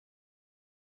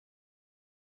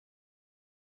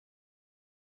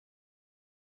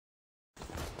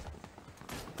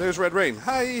There's Red Rain.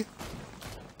 Hi.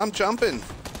 I'm jumping.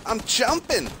 I'm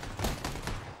jumping.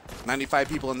 95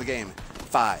 people in the game.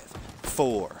 5,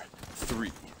 4,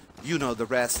 3. You know the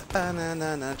rest.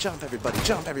 Ba-na-na-na. Jump, everybody.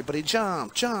 Jump, everybody.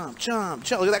 Jump, jump, jump,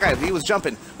 jump. Look at that guy. He was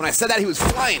jumping. When I said that, he was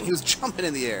flying. He was jumping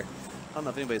in the air. I don't know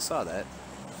if anybody saw that.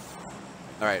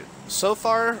 All right. So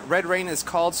far, Red Rain has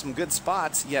called some good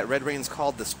spots, yet Red Rain's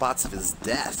called the spots of his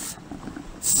death.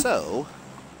 So,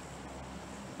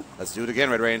 let's do it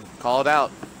again, Red Rain. Call it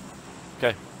out.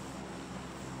 Okay.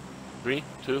 3,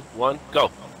 2, 1, go.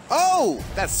 Oh,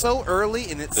 that's so early,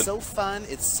 and it's so fun.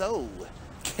 It's so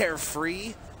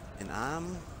carefree. And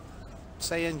I'm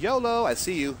saying YOLO. I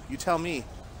see you. You tell me.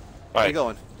 Where you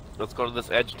going? Let's go to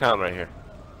this edge of town right here.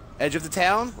 Edge of the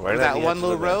town? Right that one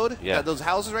little road? Yeah. Those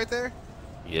houses right there?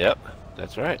 Yep,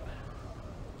 that's right.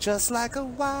 Just like a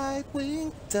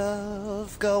white-winged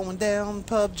dove going down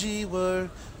PUBG word.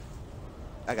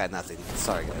 I got nothing.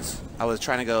 Sorry, guys. I was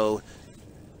trying to go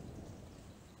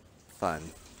fun,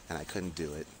 and I couldn't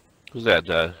do it. Who's that?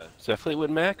 Is that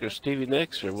Fleetwood Mac or Stevie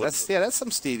Nicks or what? That's some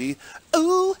Stevie.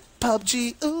 Ooh,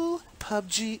 PUBG, ooh,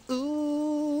 PUBG,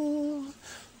 ooh.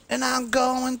 And I'm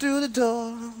going through the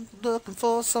door, looking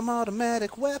for some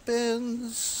automatic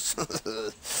weapons.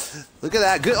 Look at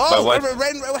that. Good. Oh, what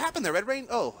happened there? Red Rain?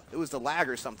 Oh, it was the lag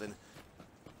or something.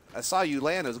 I saw you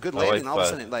land. It was a good landing. All of a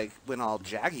sudden, it like went all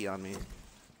jaggy on me.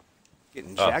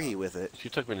 Getting jaggy with it. She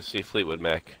took me to see Fleetwood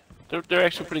Mac. They're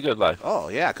actually pretty good live. Oh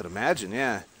yeah, I could imagine.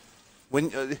 Yeah. When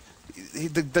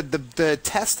the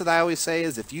test that I always say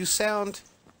is if you sound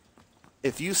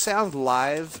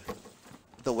live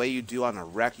the way you do on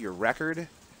your record,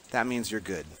 that means you're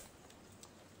good.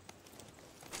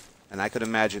 And I could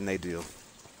imagine they do.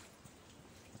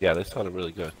 Yeah, they sounded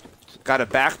really good. Got a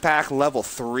backpack level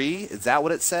 3. Is that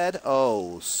what it said?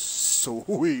 Oh,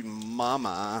 sweet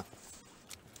mama.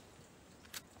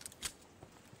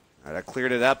 All right, I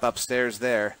cleared it up upstairs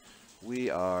there. We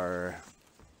are.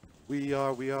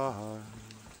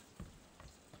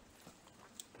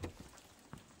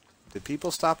 Did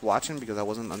people stop watching because I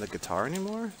wasn't on the guitar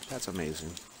anymore? That's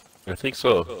amazing. I think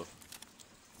so.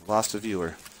 Lost a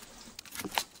viewer.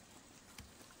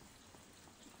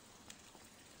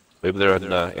 Maybe they're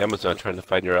on Amazon trying to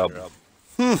find your album.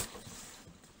 I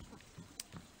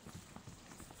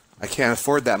can't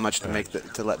afford that much to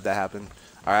to let that happen.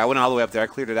 All right, I went all the way up there. I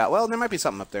cleared it out. Well, there might be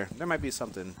something up there. There might be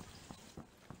something.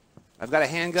 I've got a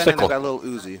handgun and I've got a little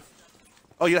Uzi.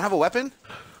 Oh, you don't have a weapon?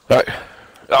 All right.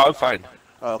 Oh, I'm fine.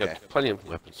 Oh, okay. Got plenty of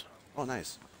weapons. Oh,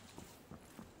 nice.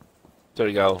 There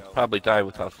you go. Probably die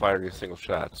without firing a single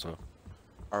shot. So.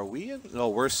 Are we in? No,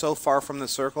 we're so far from the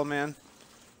circle, man.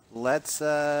 Let's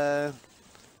hit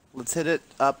it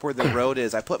up where the road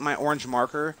is. I put my orange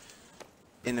marker,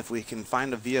 and if we can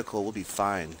find a vehicle, we'll be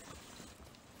fine.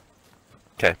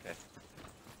 Okay.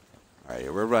 All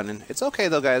right, we're running. It's okay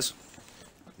though, guys.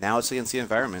 Now it's against the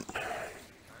environment.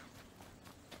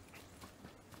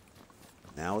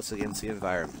 Now it's against the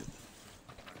environment.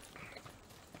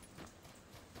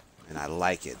 And I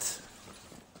like it.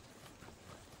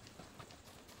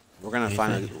 We're gonna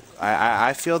find a.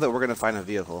 I feel that we're gonna find a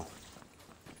vehicle.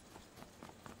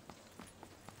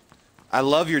 I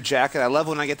love your jacket. I love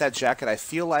when I get that jacket. I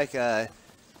feel like I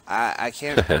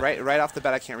can't right off the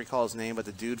bat I can't recall his name, but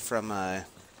the dude from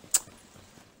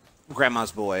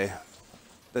Grandma's Boy.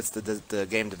 That's the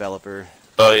game developer.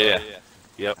 Oh yeah.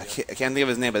 Yep. I can't think of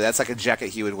his name, but that's like a jacket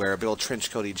he would wear, a big old trench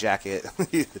coaty jacket.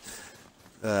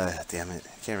 Damn it,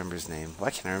 I can't remember his name. Why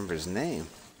can't I remember his name?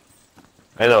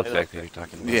 I know exactly what you're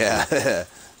talking about. Yeah.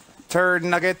 Turd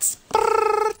nuggets.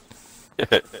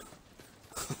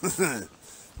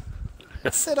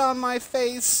 Sit on my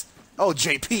face. Oh,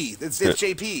 JP. It's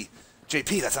JP.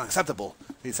 JP, that's unacceptable.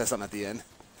 He says something at the end.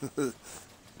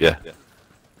 Yeah.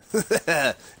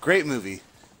 Great movie.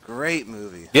 Great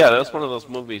movie. Yeah, that was one of those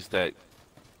movies that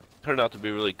turned out to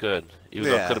be really good. Even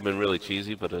though it could have been really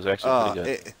cheesy, but it was actually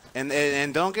pretty good.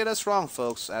 And don't get us wrong,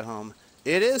 folks at home.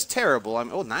 It is terrible. I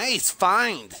mean, oh, nice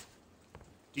find.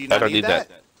 Do you not need that?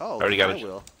 Oh, I already got it. I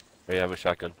already have a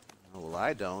shotgun. Oh, well,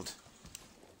 I don't.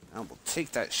 I will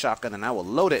take that shotgun and I will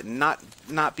load it and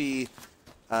not be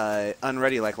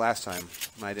unready like last time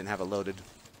when I didn't have it loaded.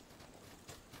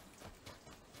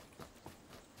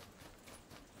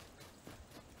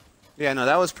 Yeah, no,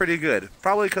 that was pretty good.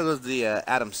 Probably because of the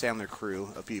Adam Sandler crew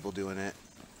of people doing it.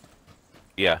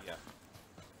 Yeah.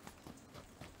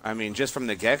 I mean, just from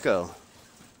the get-go,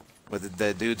 with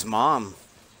the dude's mom,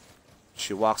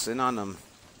 she walks in on them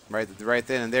right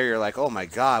then and there. You're like, oh my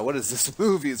god, what is this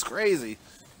movie? It's crazy.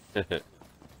 I'm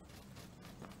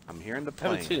hearing the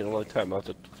plane. I haven't seen it in a long time. I'll have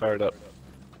to fire it up.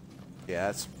 Yeah,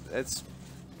 it's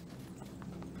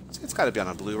It's got to be on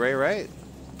a Blu-ray, right?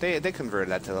 They converted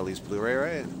that to at least Blu-ray,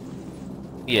 right?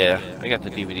 Yeah, I got the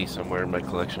DVD somewhere in my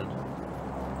collection.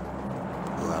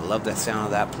 Oh, I love the sound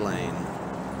of that plane.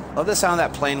 Love the sound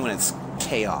of that plane when it's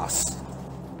chaos.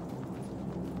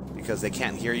 Because they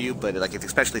can't hear you, but like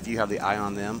especially if you have the eye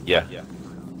on them. Yeah.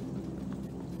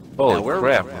 Holy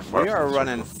crap! We are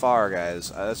running far,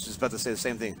 guys. I was just about to say the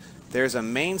same thing. There's a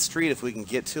main street if we can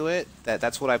get to it.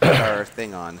 That's what I put our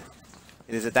thing on.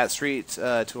 And is it that street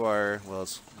to our? Well,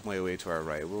 it's way to our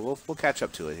right. We'll catch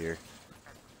up to it here.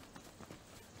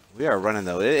 We are running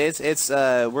though.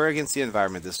 We're against the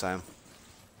environment this time.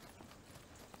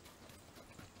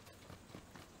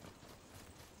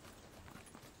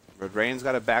 Red Rain's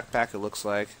got a backpack, it looks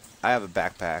like. I have a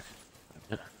backpack.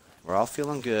 We're all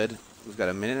feeling good. We've got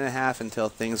a minute and a half until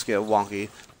things get wonky.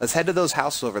 Let's head to those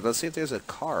houses over. Let's see if there's a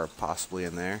car possibly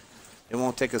in there. It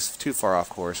won't take us too far off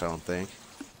course, I don't think.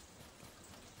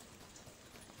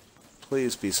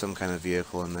 Please be some kind of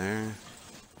vehicle in there.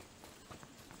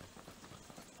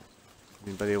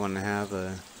 Anybody want to have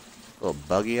a little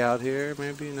buggy out here,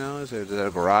 maybe? No? Is there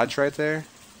a garage right there?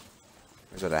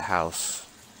 Or is it a house?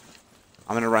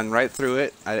 I'm gonna run right through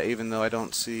it, even though I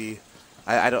don't see,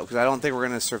 because I don't think we're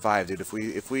gonna survive, dude. If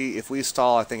we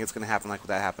stall, I think it's gonna happen like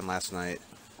that happened last night.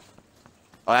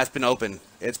 Oh, that's been open.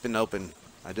 It's been open.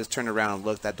 I just turned around and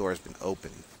looked. That door has been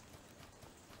open.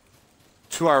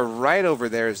 To our right over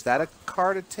there, is that a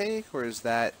car to take, or does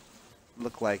that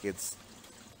look like it's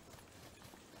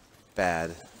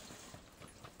bad?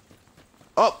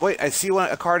 Oh wait, I see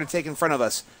a car to take in front of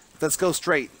us. Let's go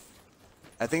straight.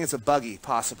 I think it's a buggy,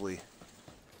 possibly.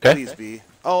 Okay. Please be.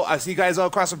 Oh, I see guys all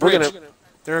across the bridge.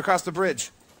 They're across the bridge.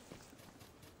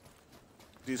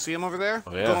 Do you see them over there?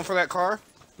 Oh, yeah. Going for that car?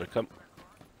 They're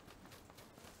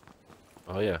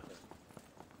Oh, yeah.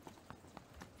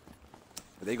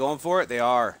 Are they going for it? They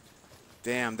are.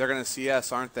 Damn, they're going to see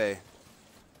us, aren't they?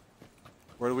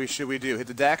 Should we do? Hit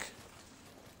the deck?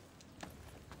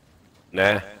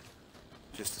 Nah.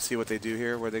 Just to see what they do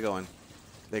here. Where are they going?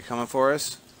 They coming for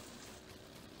us?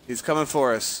 He's coming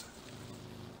for us.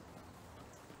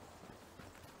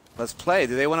 Let's play.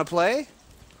 Do they want to play?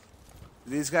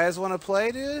 Do these guys want to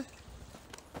play, dude?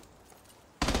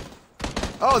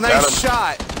 Oh, nice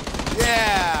shot.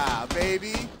 Yeah,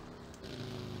 baby.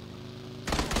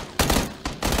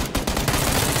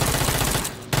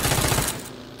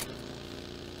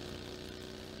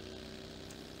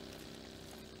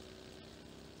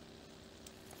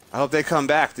 I hope they come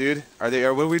back, dude. What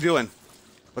are we doing?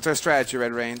 What's our strategy,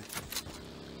 Red Rain?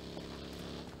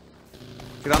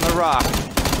 Get on the rock.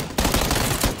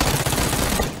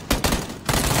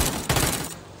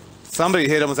 Somebody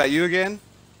hit him. Was that you again?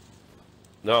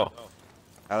 No.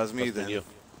 That was me then. You.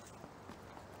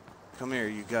 Come here,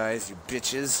 you guys, you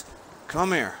bitches.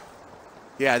 Come here.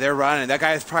 Yeah, they're running. That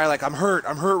guy's probably like, I'm hurt.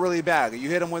 I'm hurt really bad. You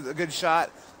hit him with a good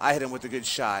shot. I hit him with a good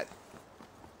shot.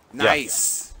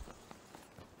 Nice. Yeah.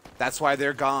 That's why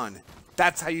they're gone.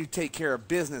 That's how you take care of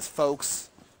business, folks.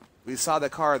 We saw the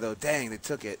car, though. Dang, they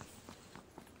took it.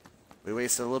 We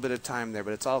wasted a little bit of time there,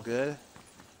 but it's all good.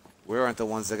 We aren't the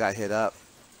ones that got hit up.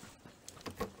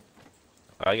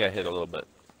 I got hit a little bit.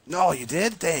 No, you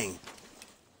did? Dang.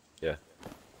 Yeah.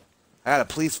 I had a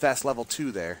police vest level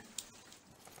 2 there.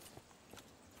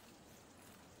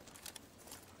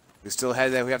 We still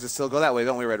head there. We have to still go that way,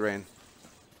 don't we, Red Rain?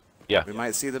 Yeah. We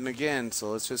might see them again,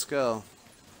 so let's just go.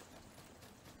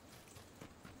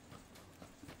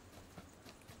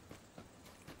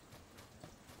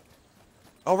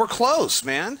 Oh, we're close,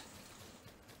 man.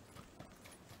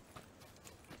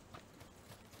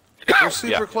 We're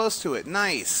super close to it.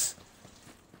 Nice.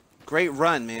 Great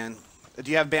run, man.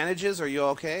 Do you have bandages? Are you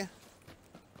okay?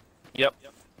 Yep.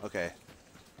 Okay.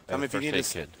 Tell me if you need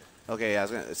to. Okay, I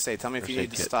was gonna say, tell me if you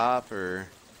need to stop or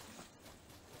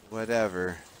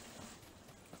whatever.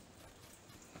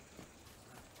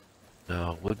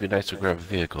 No, would be nice to grab a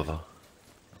vehicle though.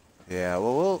 Yeah,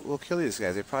 well, we'll kill these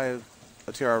guys. They probably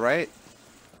to our right.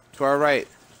 To our right.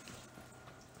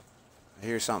 I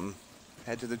hear something.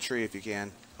 Head to the tree if you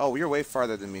can. Oh, you're way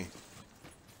farther than me.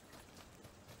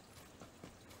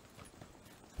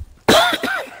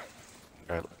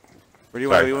 Where do you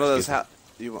want? One of those?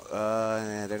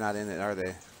 They're not in it, are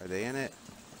they? Are they in it?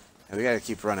 Yeah, we gotta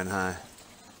keep running, huh?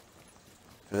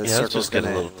 This circle's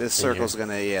gonna. This circle's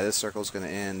gonna. Yeah, this circle's gonna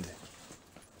end.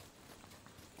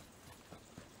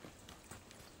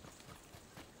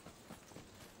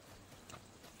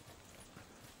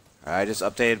 I just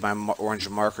updated my orange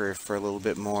marker for a little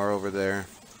bit more over there.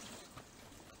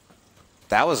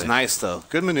 That was nice, though.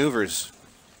 Good maneuvers.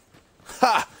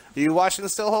 Ha! Are you watching the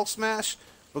Still Hulk Smash?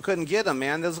 We couldn't get them,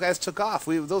 man. Those guys took off.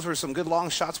 Those were some good long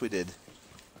shots we did.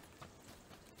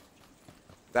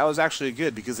 That was actually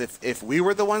good because if we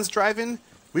were the ones driving,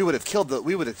 we would have killed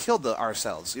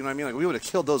ourselves. You know what I mean? Like we would have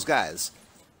killed those guys.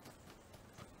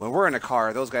 When we're in a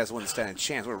car, those guys wouldn't stand a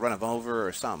chance. We'd run them over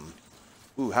or something.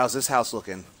 Ooh, how's this house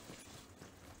looking?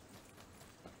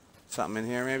 Something in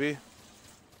here, maybe?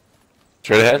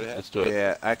 Straight ahead? Let's do it.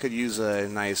 Yeah, I could use a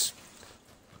nice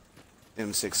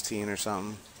M16 or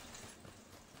something.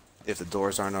 If the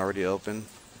doors aren't already open.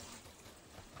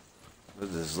 What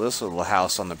is this little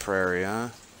house on the prairie, huh?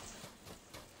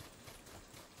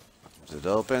 Is it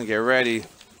open? Get ready.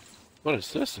 What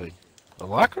is this thing? A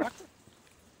locker?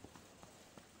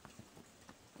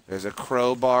 There's a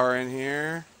crowbar in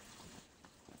here.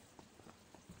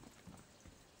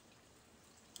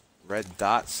 Red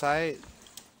dot sight.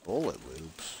 Bullet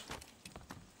loops.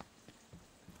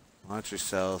 Watch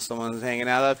yourself. Someone's hanging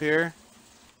out up here?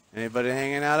 Anybody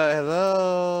hanging out?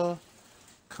 Hello?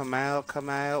 Come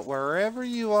out, wherever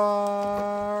you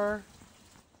are.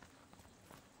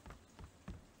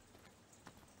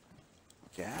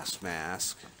 Gas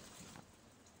mask.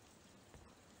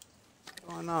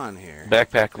 What's going on here?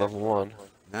 Backpack level 1.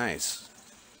 Nice.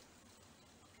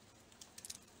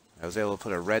 I was able to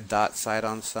put a red dot sight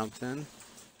on something.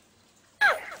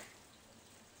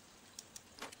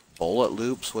 Bullet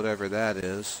loops, whatever that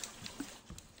is.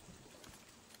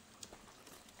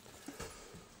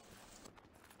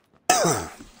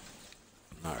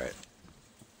 Alright.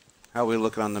 How are we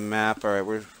looking on the map? Alright,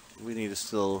 we need to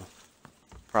still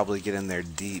probably get in there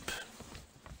deep.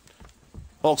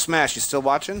 Hulk Smash, you still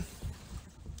watching?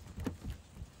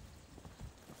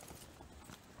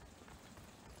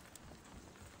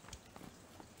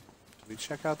 Did we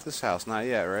check out this house? Not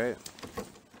yet, right?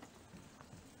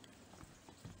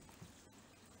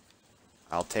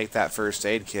 I'll take that first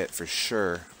aid kit for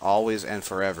sure. Always and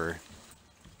forever.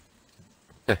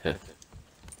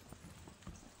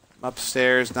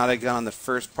 Upstairs, not a gun on the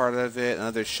first part of it.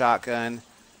 Another shotgun.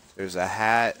 There's a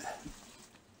hat.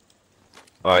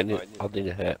 Oh, I'll need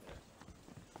a hat.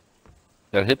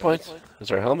 Got hit points? Is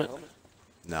there a helmet?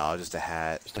 No, just a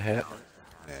hat. Just a hat?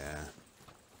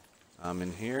 Yeah.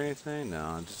 In here anything?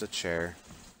 No, just a chair.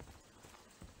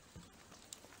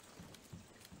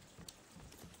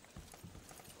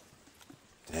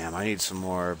 Damn, I need some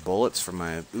more bullets for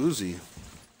my Uzi.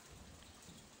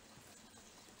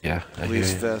 Yeah,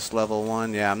 Police vest level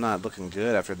 1. Yeah, I'm not looking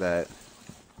good after that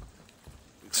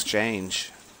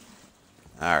exchange.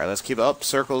 Alright, let's keep up.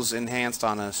 Circles enhanced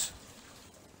on us.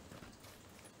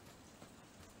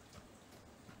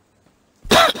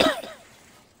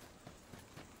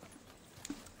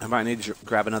 I might need to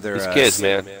grab another These kids,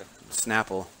 man.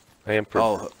 Snapple. I am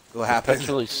what happened?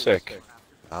 perpetually sick.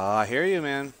 Oh, I hear you,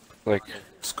 man. Like,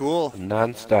 school.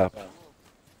 Non-stop.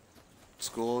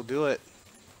 School, do it.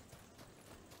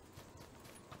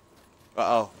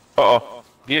 Uh-oh. Uh-oh.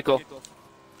 Vehicle.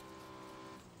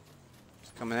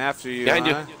 It's coming after you, Behind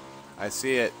you. I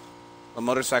see it. A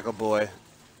motorcycle boy.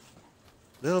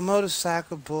 Little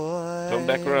motorcycle boy. Come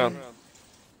back around.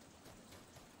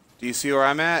 Do you see where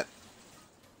I'm at?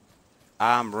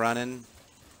 I'm running.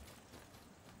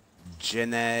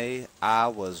 Janae, I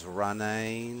was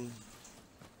running.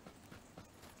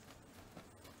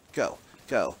 Go,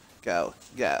 go, go,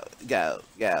 go, go,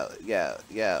 go, go,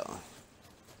 go.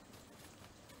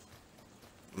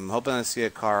 I'm hoping I see a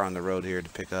car on the road here to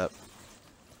pick up.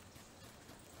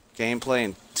 Gameplay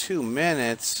in 2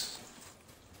 minutes.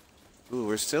 Ooh,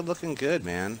 we're still looking good,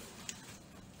 man.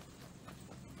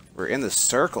 We're in the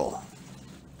circle.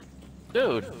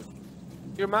 Dude,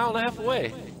 you're a mile and a half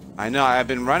away. I know, I've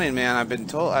been running, man. I've been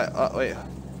told. Wait.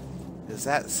 Is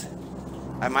that.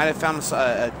 I might have found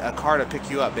a car to pick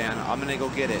you up, man. I'm gonna go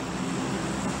get it.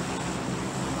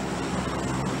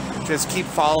 Just keep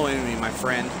following me, my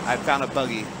friend. I found a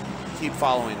buggy. Keep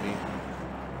following me.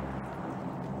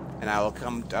 And I will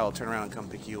turn around and come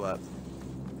pick you up.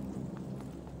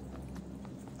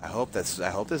 I hope this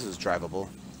is drivable.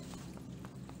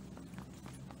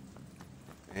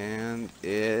 And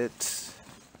it...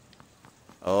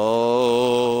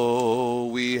 Oh,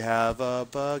 we have a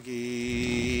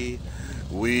buggy.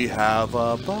 We have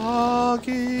a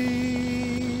buggy.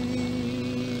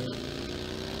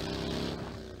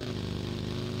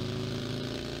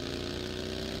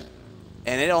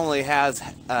 And it only has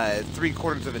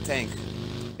 3/4 of a tank.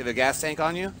 You have a gas tank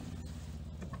on you?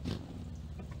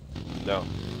 No.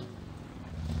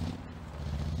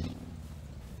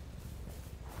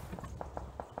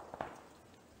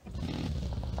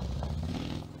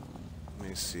 Let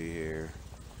me see here.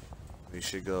 We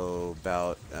should go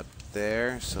about up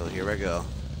there. So here we go.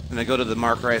 And I go to the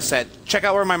marker I set. Check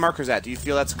out where my marker's at. Do you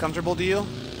feel that's comfortable to you?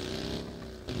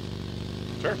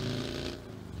 Sure.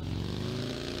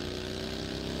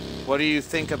 What do you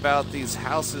think about these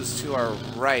houses to our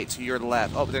right, to your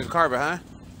left? Oh, there's a car behind.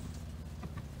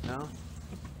 No?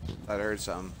 Thought I heard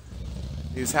something.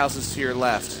 These houses to your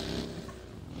left.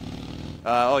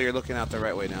 Oh, you're looking out the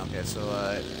right way now. Okay, so,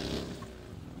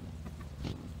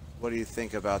 what do you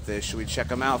think about this? Should we check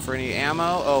them out for any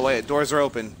ammo? Oh, wait, doors are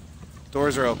open.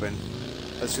 Doors are open.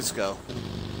 Let's just go.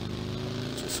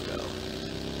 Let's just go.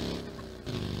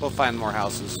 We'll find more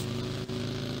houses.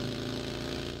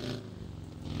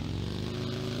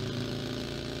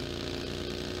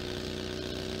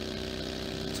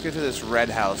 Let's get to this red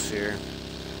house here.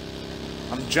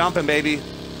 I'm jumping, baby.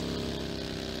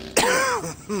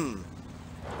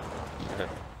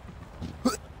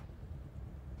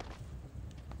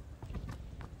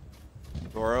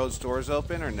 Doors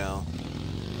open or no?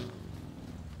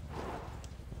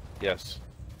 Yes.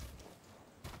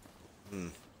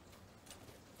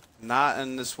 Not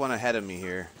in this one ahead of me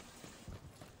here,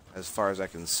 as far as I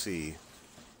can see.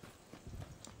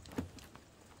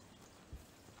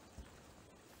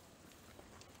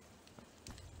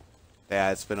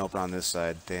 Yeah, it's been open on this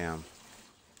side. Damn.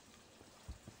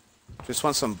 Just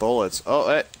want some bullets.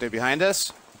 Oh, they're behind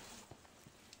us?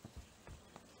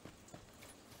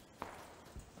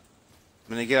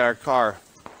 I'm gonna get our car.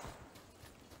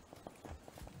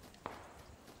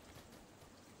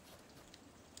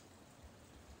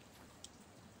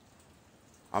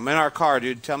 I'm in our car,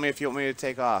 dude. Tell me if you want me to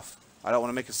take off. I don't want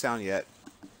to make a sound yet.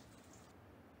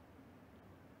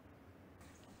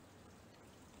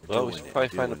 Well, we should probably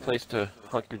find a place to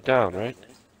hunker down, right?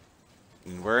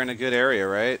 And we're in a good area,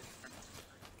 right?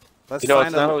 Let's You know, find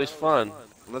it's not always fun.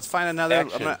 Let's find another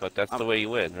Action, but that's the way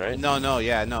you win, right? No,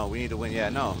 yeah, no. We need to win. Yeah,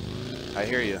 no. I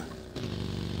hear you.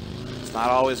 It's not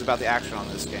always about the action on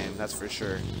this game, that's for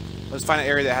sure. Let's find an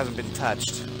area that hasn't been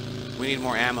touched. We need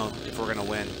more ammo if we're gonna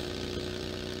win.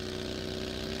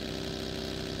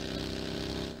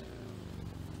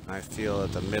 I feel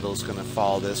that the middle's gonna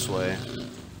fall this way.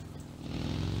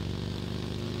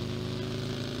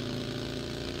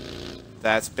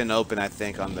 That's been open, I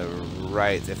think, on the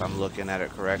right, if I'm looking at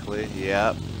it correctly.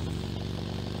 Yep.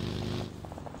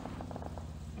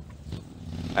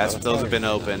 Those have been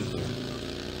open.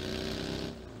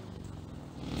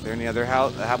 Is there any other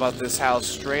house? How about this house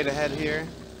straight ahead here?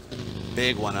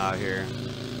 Big one out here.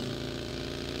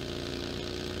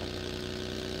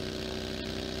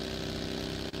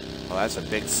 Oh, that's a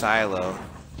big silo.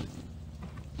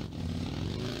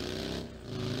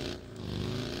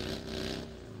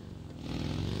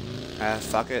 Ah,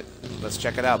 fuck it. Let's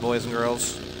check it out, boys and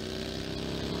girls.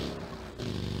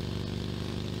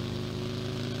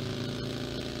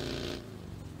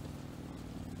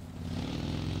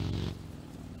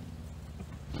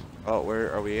 Oh,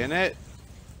 where are we in it?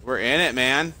 We're in it,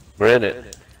 man. We're in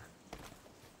it.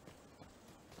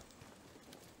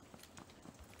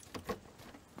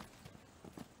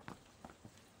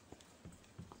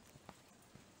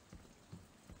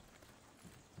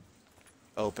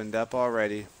 Opened up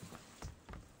already.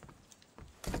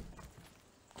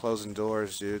 Closing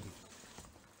doors, dude.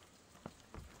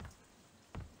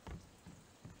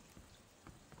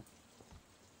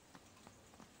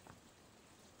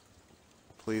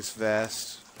 Police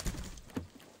vest.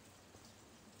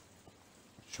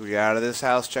 Should we get out of this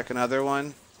house, check another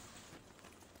one?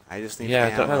 I just need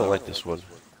ammo. I don't like this one.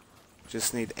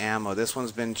 Just need ammo. This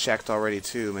one's been checked already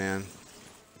too, man.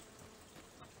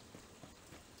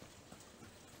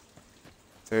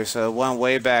 There's one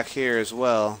way back here as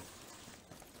well.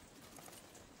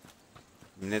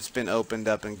 And it's been opened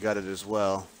up and gutted as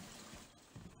well.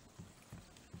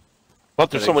 Oh,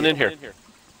 there's someone in here.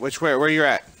 Which way? Where you're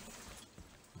at?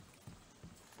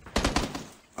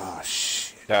 Oh,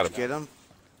 shit. Got him. Get him?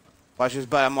 Watch his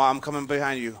butt. I'm coming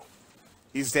behind you.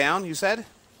 He's down, you said?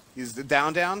 He's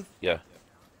down? Yeah.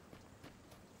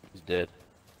 He's dead.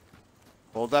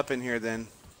 Hold up in here then.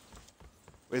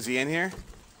 Is he in here?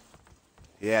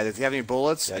 Yeah, does he have any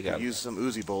bullets? Yeah, I could use some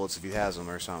Uzi bullets if he has them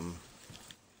or something.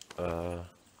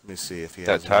 Let me see if he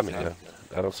has that timing anything.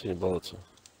 gun. I don't see any bullets.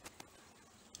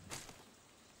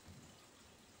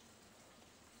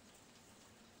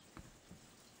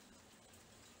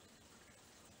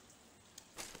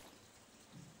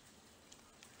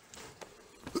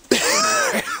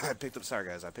 I picked up, sorry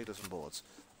guys, I picked up some bullets.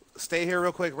 Stay here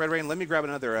real quick, Red Rain. Let me grab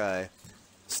another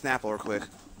Snapple real quick.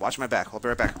 Watch my back. I'll be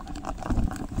right back.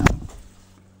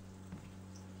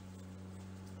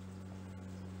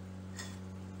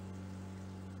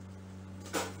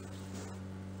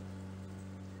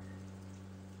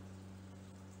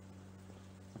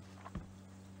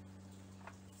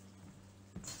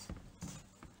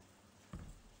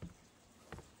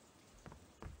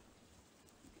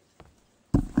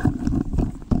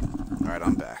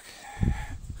 Alright, I'm back.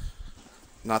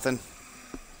 Nothing?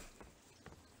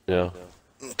 Yeah.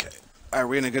 Okay. Are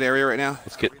we in a good area right now?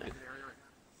 Let's get...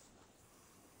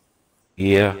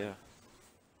 Yeah.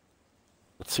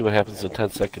 Let's see what happens in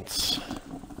 10 seconds.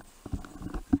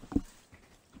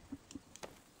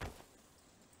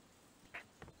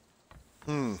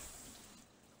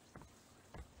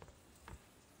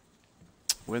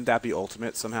 Wouldn't that be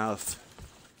ultimate somehow if...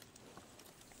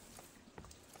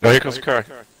 Oh, here comes the car.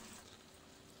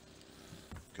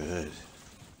 Good.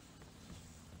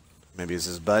 Maybe it's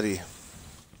his buddy.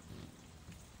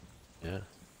 Yeah.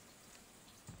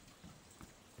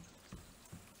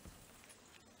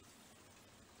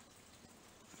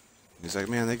 He's like,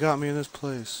 man, they got me in this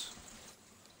place.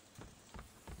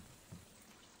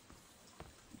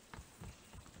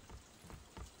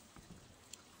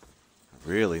 I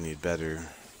really need better.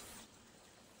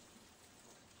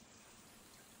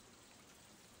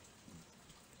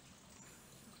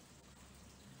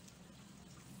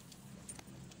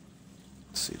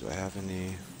 Let's see, do I have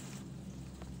any?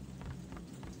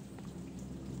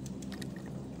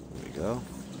 There we go.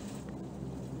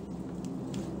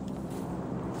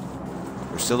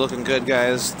 We're still looking good,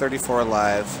 guys. 34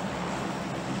 alive.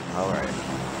 Alright.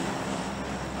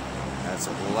 That's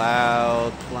a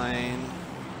loud plane.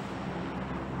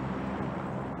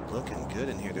 Looking good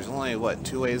in here. There's only, what,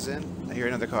 2 ways in? I hear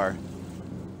another car.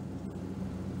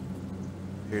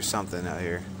 Here's something out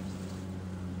here.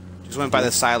 Just went by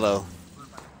the silo.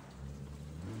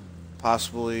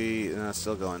 Possibly, no, it's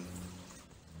still going.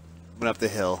 Went up the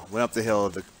hill. Went up the hill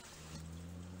of the...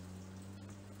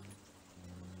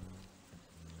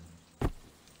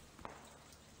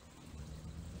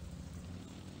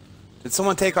 Did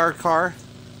someone take our car?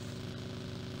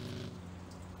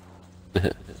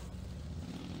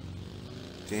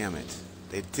 Damn it.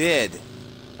 They did.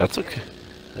 That's okay.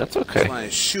 That's okay. I want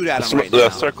to shoot at them right now. The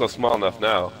circle's small enough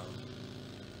now.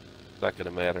 It's not going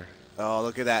to matter. Oh,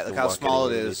 look at that. Look how small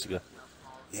it is.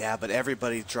 Yeah, but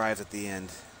everybody drives at the end.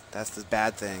 That's the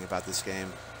bad thing about this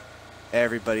game.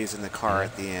 Everybody's in the car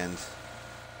at the end.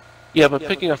 Yeah, but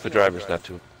picking up the driver's not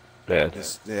too bad.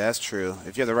 Yeah, that's true.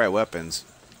 If you have the right weapons,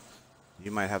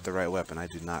 you might have the right weapon. I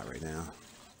do not right now.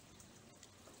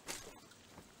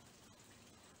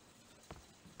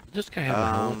 Does this guy have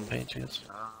a helmet by any chance?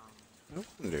 I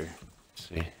wonder. Let's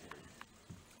see.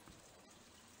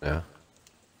 Yeah.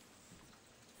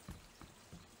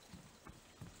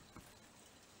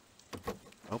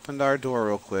 Opened our door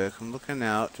real quick. I'm looking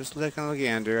out. Just looking a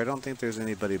gander. I don't think there's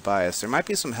anybody by us. There might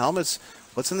be some helmets.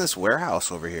 What's in this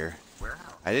warehouse over here?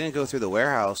 I didn't go through the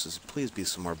warehouses. Please be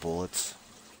some more bullets.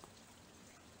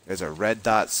 There's a red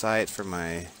dot sight for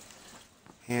my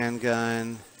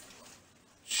handgun.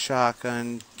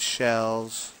 Shotgun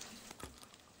shells.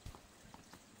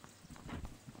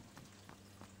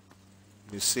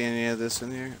 You see any of this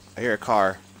in here? I hear a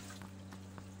car.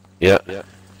 Yeah. Yeah.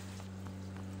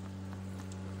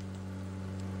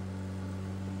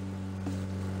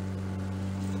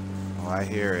 Oh, I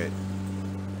hear it.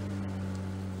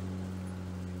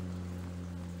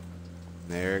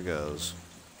 There it goes.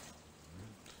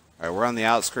 Alright, we're on the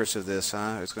outskirts of this,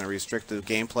 huh? It's going to restrict the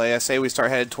gameplay. I say we start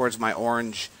headed towards my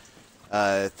orange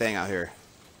thing out here.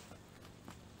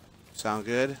 Sound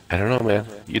good? I don't know, man.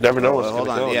 You never know what's going to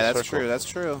go. Hold on. Yeah, that's true. That's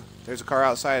true. There's a car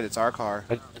outside. It's our car.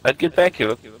 I'd get back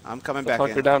here. I'm coming back in.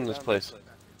 Hunker down in this place.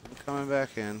 I'm coming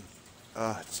back in.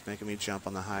 Oh, it's making me jump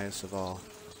on the highest of all.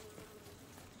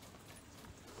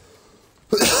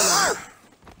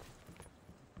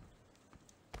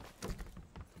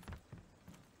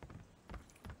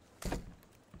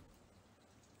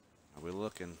 Are we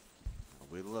looking? Are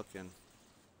we looking?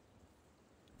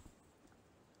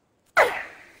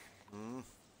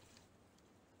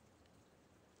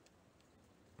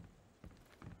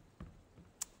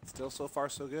 Still so far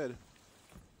so good.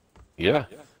 Yeah.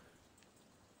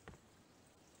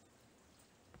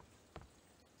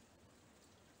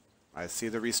 I see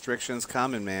the restrictions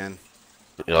coming, man.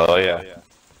 Oh, yeah.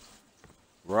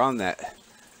 We're on that.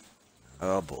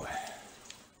 Oh, boy.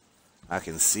 I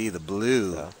can see the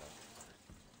blue. Yeah.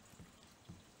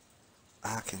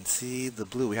 I can see the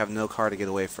blue. We have no car to get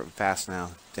away from fast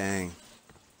now. Dang.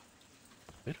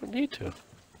 We don't need to.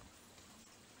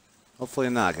 Hopefully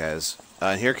not, guys.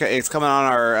 Here it's coming on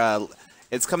our.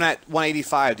 It's coming at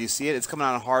 185. Do you see it? It's coming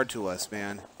on hard to us,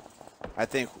 man. I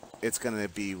think it's gonna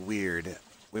be weird.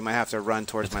 We might have to run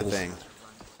towards my thing.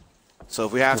 So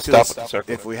if we have to,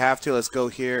 let's go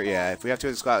here. Yeah, if we have to,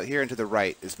 let's go out here and to the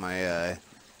right is my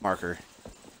marker.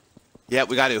 Yeah,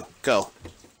 we got to go.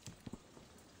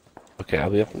 Okay,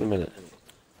 I'll be up in a minute.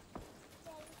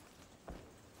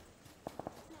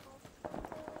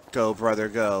 Go, brother,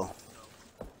 go.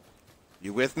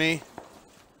 You with me?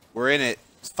 We're in it.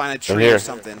 Let's find a tree or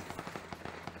something.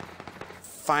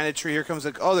 Find a tree. Here comes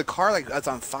the... Oh, the car, like, that's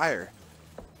on fire.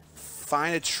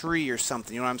 Find a tree or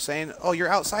something. You know what I'm saying? Oh, you're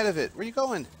outside of it. Where you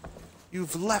going?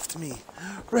 You've left me.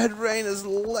 Red Rain has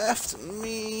left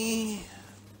me.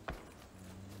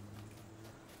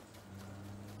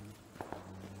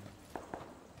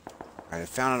 Alright, I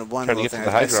found one little thing.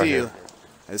 I see you.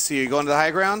 I see you. You going to the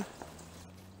high ground?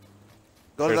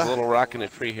 There's a little rock in a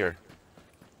tree here.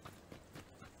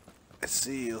 I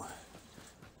see you.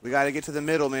 We got to get to the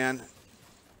middle, man.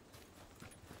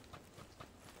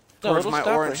 Towards my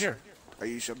orange. Right here. Are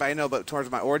you sure? But I know, but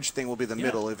towards my orange thing will be the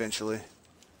middle eventually.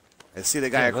 I see the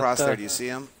guy across there. Do you see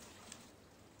him?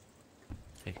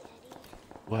 Hey.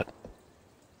 What?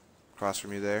 Across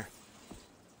from you there.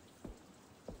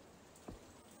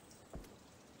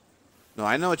 No,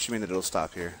 I know what you mean that it'll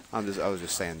stop here. I was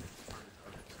just saying.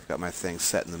 Got my thing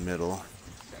set in the middle.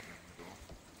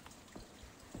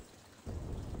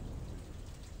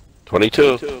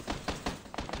 22.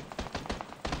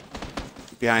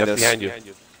 Behind us. Behind you.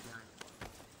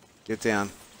 Get down.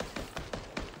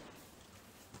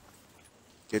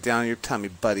 Get down on your tummy,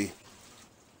 buddy.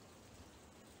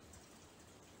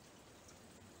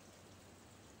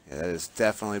 Yeah, that is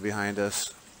definitely behind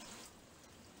us.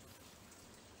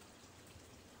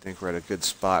 I think we're at a good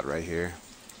spot right here.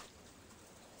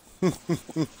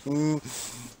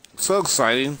 So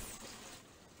exciting.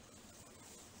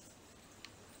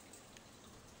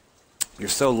 You're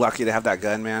so lucky to have that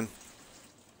gun, man.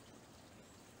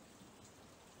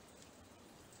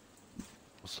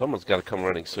 Well, someone's got to come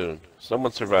running soon.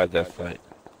 Someone survived that fight.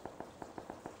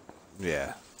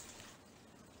 Yeah.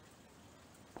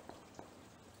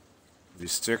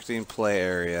 Restricting play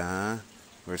area, huh?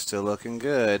 We're still looking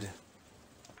good.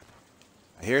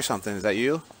 I hear something. Is that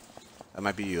you? That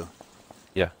might be you.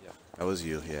 Yeah. That was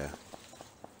you, yeah.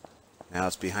 Now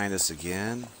it's behind us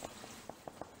again.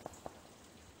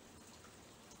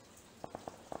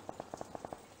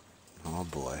 Oh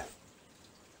boy.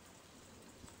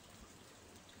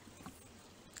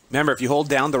 Remember, if you hold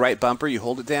down the right bumper, you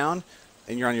hold it down,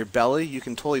 and you're on your belly, you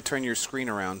can totally turn your screen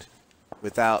around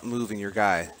without moving your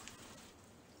guy.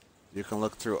 You can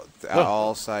look through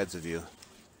all sides of you.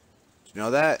 Did you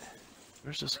know that?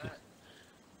 Where's this guy?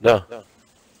 No.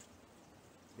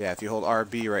 Yeah, if you hold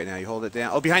RB right now, you hold it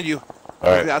down. Oh, behind you.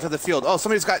 All right. Out to the field. Oh,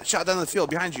 somebody's got shot down in the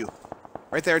field behind you.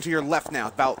 Right there to your left now,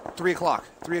 about 3 o'clock.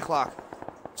 3 o'clock.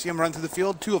 See them run through the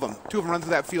field? Two of them. Two of them run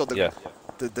through that field.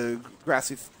 The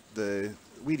grassy, the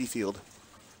weedy field.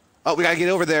 Oh, we got to get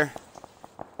over there.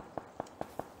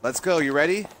 Let's go. You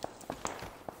ready?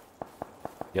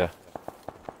 Yeah.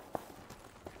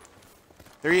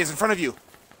 There he is in front of you.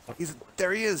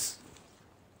 There he is.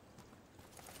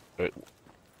 All right.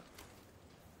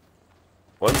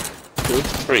 1, 2,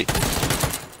 3.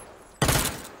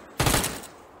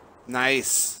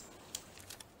 Nice.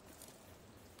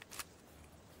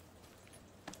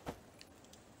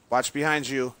 Watch behind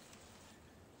you.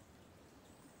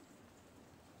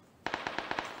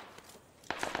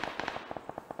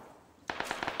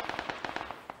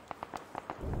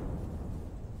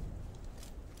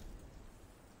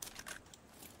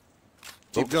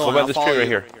 Keep going. What about this tree right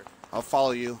here? I'll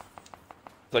follow you.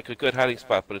 It's like a good hiding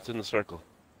spot, but it's in the circle.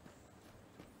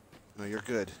 No, you're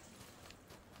good.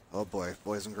 Oh boy,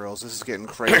 boys and girls, this is getting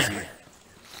crazy.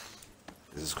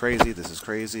 This is crazy. This is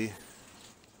crazy.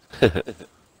 I'm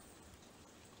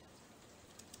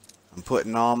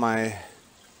putting all my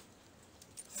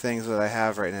things that I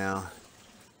have right now.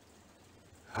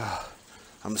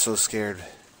 I'm so scared.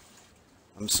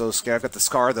 I'm so scared. I've got the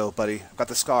scar though, buddy. I've got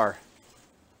the scar.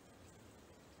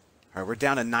 All right, we're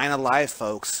down to 9 alive,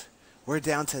 folks. We're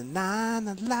down to 9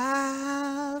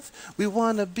 alive. We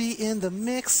want to be in the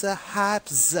mixer hype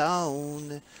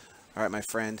zone. All right, my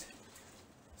friend.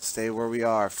 Stay where we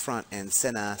are, front and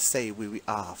center. Stay where we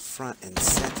are, front and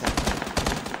center.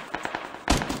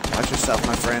 Watch yourself,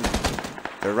 my friend.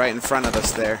 They're right in front of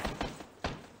us there.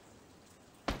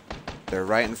 They're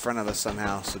right in front of us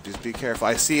somehow, so just be careful.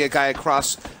 I see a guy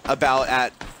across about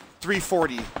at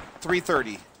 340,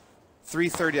 330.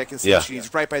 330, I can see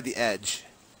he's right by the edge.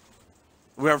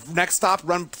 We're next stop,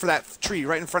 run for that tree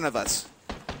right in front of us.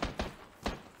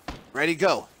 Ready,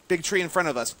 go. Big tree in front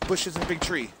of us. Bushes and big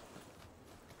tree.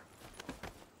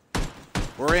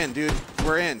 We're in, dude.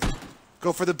 We're in.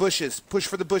 Go for the bushes. Push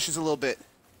for the bushes a little bit.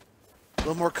 A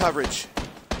little more coverage.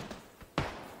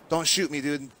 Don't shoot me,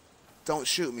 dude. Don't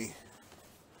shoot me.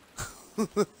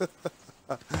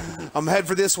 I'm heading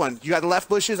for this one. You got left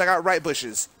bushes, I got right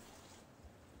bushes.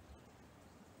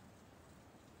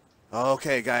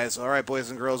 Okay, guys. All right, boys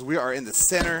and girls. We are in the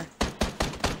center.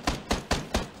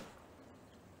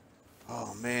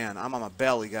 Oh, man. I'm on my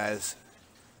belly, guys.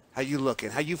 How you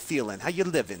looking? How you feeling? How you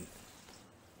living?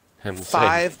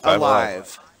 Five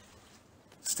alive.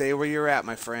 Stay where you're at,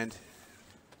 my friend.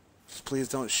 Just please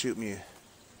don't shoot me.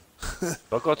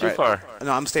 Don't go too far.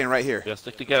 No, I'm staying right here. Just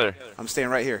stick together. I'm staying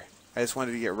right here. I just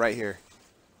wanted to get right here.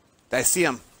 I see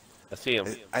him. I see him.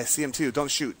 I see him too. Don't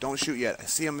shoot. Don't shoot yet. I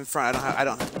see him in front. I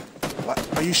don't.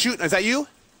 What? Are you shooting? Is that you?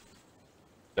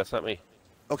 That's not me.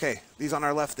 Okay. He's on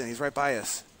our left then. He's right by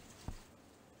us.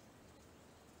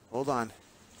 Hold on.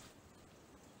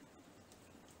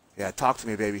 Yeah, talk to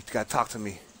me, baby. You gotta talk to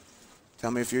me. Tell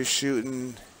me if you're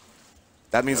shooting.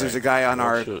 That means there's a guy on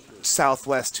our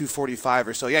southwest 245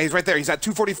 or so. Yeah, he's right there. He's at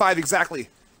 245 exactly.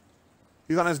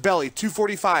 He's on his belly.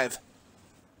 245.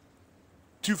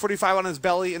 245 on his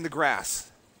belly in the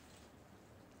grass.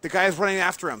 The guy is running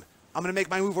after him. I'm going to make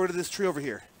my move over to this tree over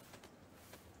here.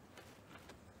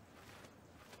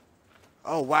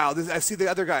 Oh, wow. I see the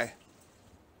other guy.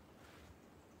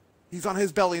 He's on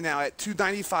his belly now at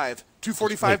 295.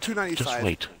 245, 295. Just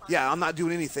wait. Yeah, I'm not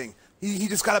doing anything. He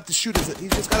just got up to shoot us. He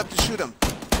just got up to shoot him.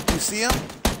 You see him?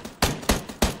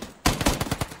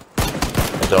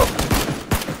 I don't.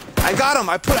 I got him.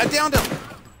 I downed him.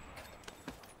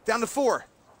 Down to 4.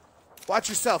 Watch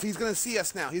yourself. He's going to see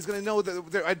us now. He's going to know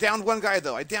that I downed one guy,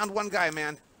 though. I downed one guy,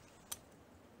 man.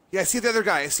 Yeah, I see the other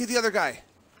guy. I see the other guy.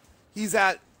 He's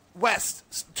at west,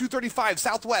 235,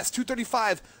 southwest,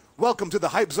 235. Welcome to the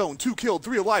hype zone. 2 killed,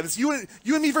 3 alive. It's you and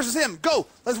me versus him. Go.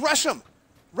 Let's rush him.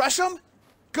 Rush him.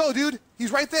 Go, dude.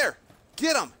 He's right there.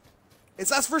 Get him.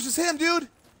 It's us versus him, dude.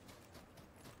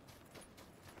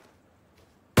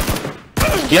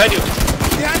 Behind you.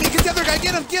 Behind me. Get the other guy.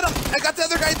 Get him. Get him. I got the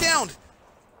other guy downed.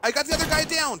 I got the other guy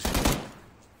downed.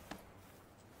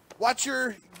 Watch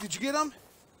your... Did you get him?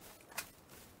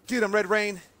 Get him, Red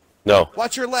Rain. No.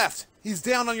 Watch your left. He's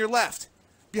down on your left.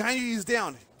 Behind you, he's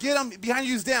down. Get him. Behind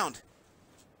you, he's downed.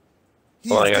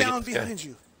 He's down behind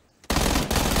you.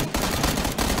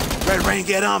 Red Rain,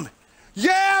 get him.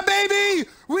 Yeah, baby!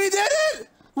 We did it!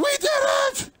 We did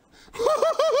it!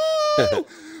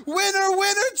 Winner,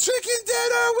 winner, chicken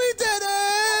dinner! We did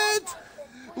it!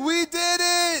 We did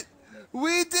it!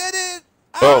 We did it!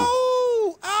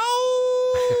 Ow!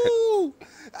 Ow!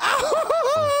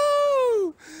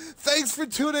 Ow! Thanks for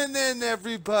tuning in,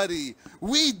 everybody.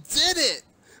 We did it!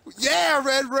 Yeah,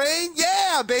 Red Rain!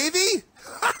 Yeah, baby!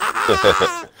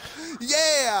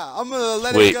 Yeah! I'm gonna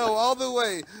let it go all the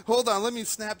way. Hold on, let me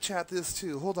Snapchat this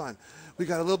too. Hold on. We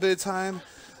got a little bit of time.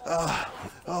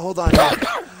 Hold on.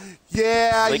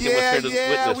 Yeah, we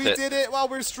did it while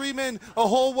we're streaming. A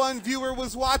whole 1 viewer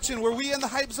was watching. Were we in the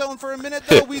hype zone for a minute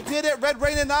though? We did it. Red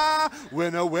Rain and I.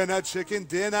 Winner, winner, chicken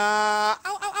dinner. Ow,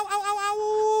 ow, ow,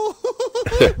 ow,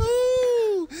 ow,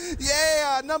 ow.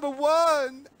 Yeah, number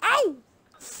 1. Ow.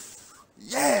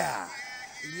 Yeah.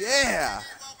 Yeah.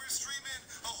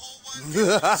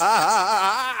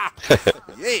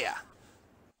 Yeah.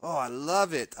 Oh, I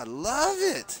love it. I love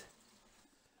it.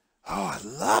 Oh,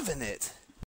 I'm loving it.